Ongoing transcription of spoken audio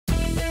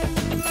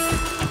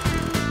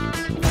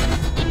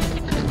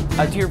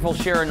A tearful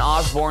Sharon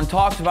Osbourne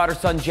talks about her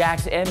son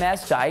Jack's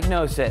MS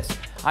diagnosis.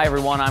 Hi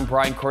everyone, I'm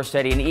Brian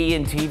Corsetti and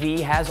ENTV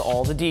has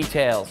all the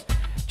details.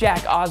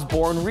 Jack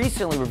Osbourne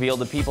recently revealed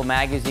to People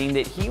magazine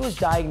that he was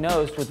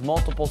diagnosed with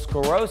multiple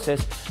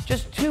sclerosis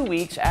just 2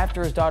 weeks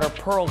after his daughter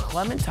Pearl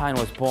Clementine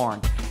was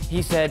born.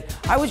 He said,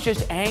 "I was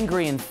just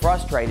angry and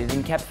frustrated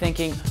and kept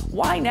thinking,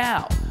 why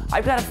now?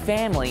 I've got a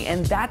family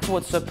and that's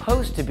what's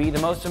supposed to be the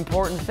most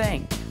important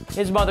thing."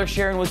 His mother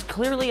Sharon was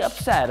clearly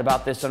upset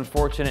about this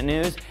unfortunate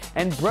news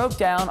and broke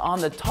down on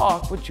the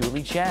talk with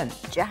Julie Chen.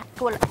 Jack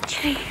will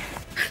actually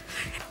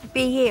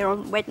be here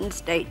on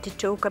Wednesday to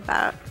talk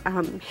about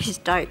his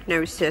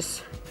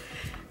diagnosis,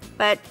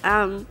 but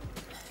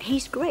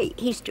he's great.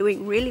 He's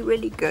doing really,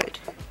 really good.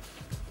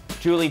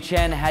 Julie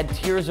Chen had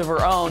tears of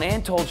her own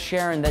and told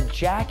Sharon that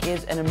Jack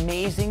is an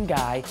amazing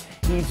guy,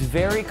 he's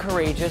very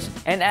courageous,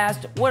 and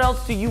asked, "What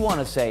else do you want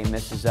to say,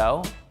 Mrs.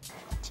 O?"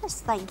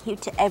 Just thank you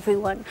to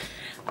everyone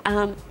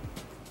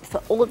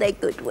for all their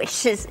good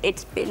wishes.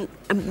 It's been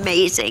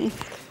amazing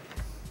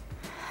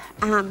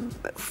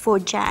for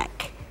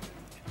Jack,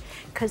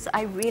 because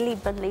I really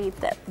believe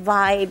that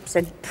vibes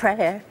and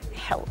prayer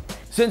help.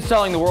 Since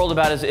telling the world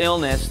about his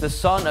illness, the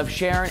son of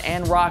Sharon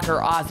and rocker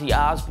Ozzy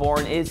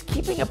Osbourne is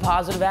keeping a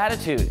positive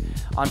attitude.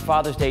 On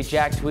Father's Day,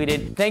 Jack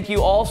tweeted, "Thank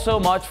you all so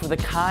much for the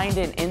kind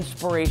and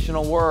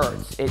inspirational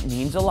words. It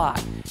means a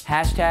lot.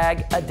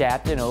 Hashtag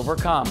adapt and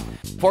overcome."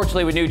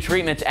 Fortunately, with new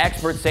treatments,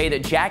 experts say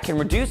that Jack can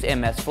reduce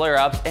MS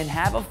flare-ups and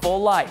have a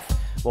full life.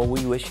 Well,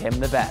 we wish him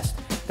the best.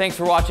 Thanks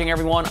for watching,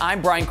 everyone.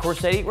 I'm Brian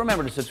Corsetti.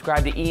 Remember to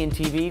subscribe to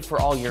ENTV for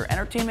all your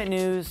entertainment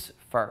news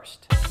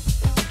first.